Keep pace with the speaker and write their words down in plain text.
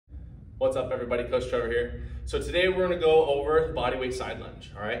What's up everybody, Coach Trevor here. So today we're gonna go over the bodyweight side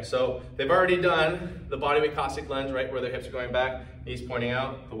lunge, all right? So they've already done the bodyweight cossack lunge, right? Where their hips are going back, knees pointing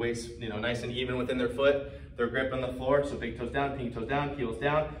out, the weight's nice and even within their foot, their grip on the floor, so big toes down, pinky toes down, heels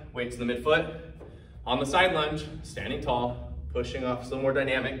down, weights in the midfoot. On the side lunge, standing tall, pushing off, it's a little more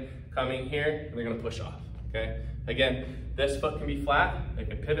dynamic, coming here, and they're gonna push off, okay? Again, this foot can be flat, they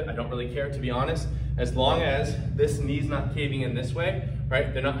can pivot, I don't really care to be honest, as long as this knee's not caving in this way,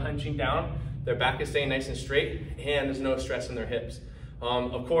 right? They're not hunching down, their back is staying nice and straight, and there's no stress in their hips.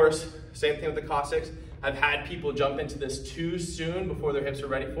 Of course, same thing with the cossacks. I've had people jump into this too soon before their hips are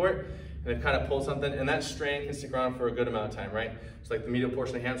ready for it, and they've kind of pulled something, and that strain can stick around for a good amount of time, right? It's like the medial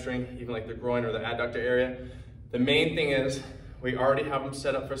portion of the hamstring, even like the groin or the adductor area. The main thing is, we already have them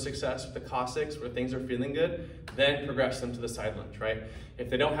set up for success with the cossacks where things are feeling good, then progress them to the side lunge, right? If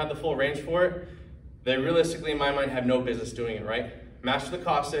they don't have the full range for it, they realistically, in my mind, have no business doing it, right? Master the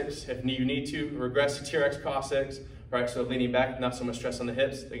cossacks. If you need to, regress to TRX cossacks, right? So leaning back, not so much stress on the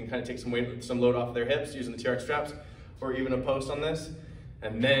hips. They can kind of take some weight, some load off their hips using the TRX straps, or even a post on this,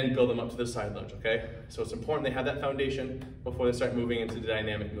 and then build them up to the side lunge, okay? So it's important they have that foundation before they start moving into the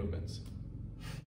dynamic movements.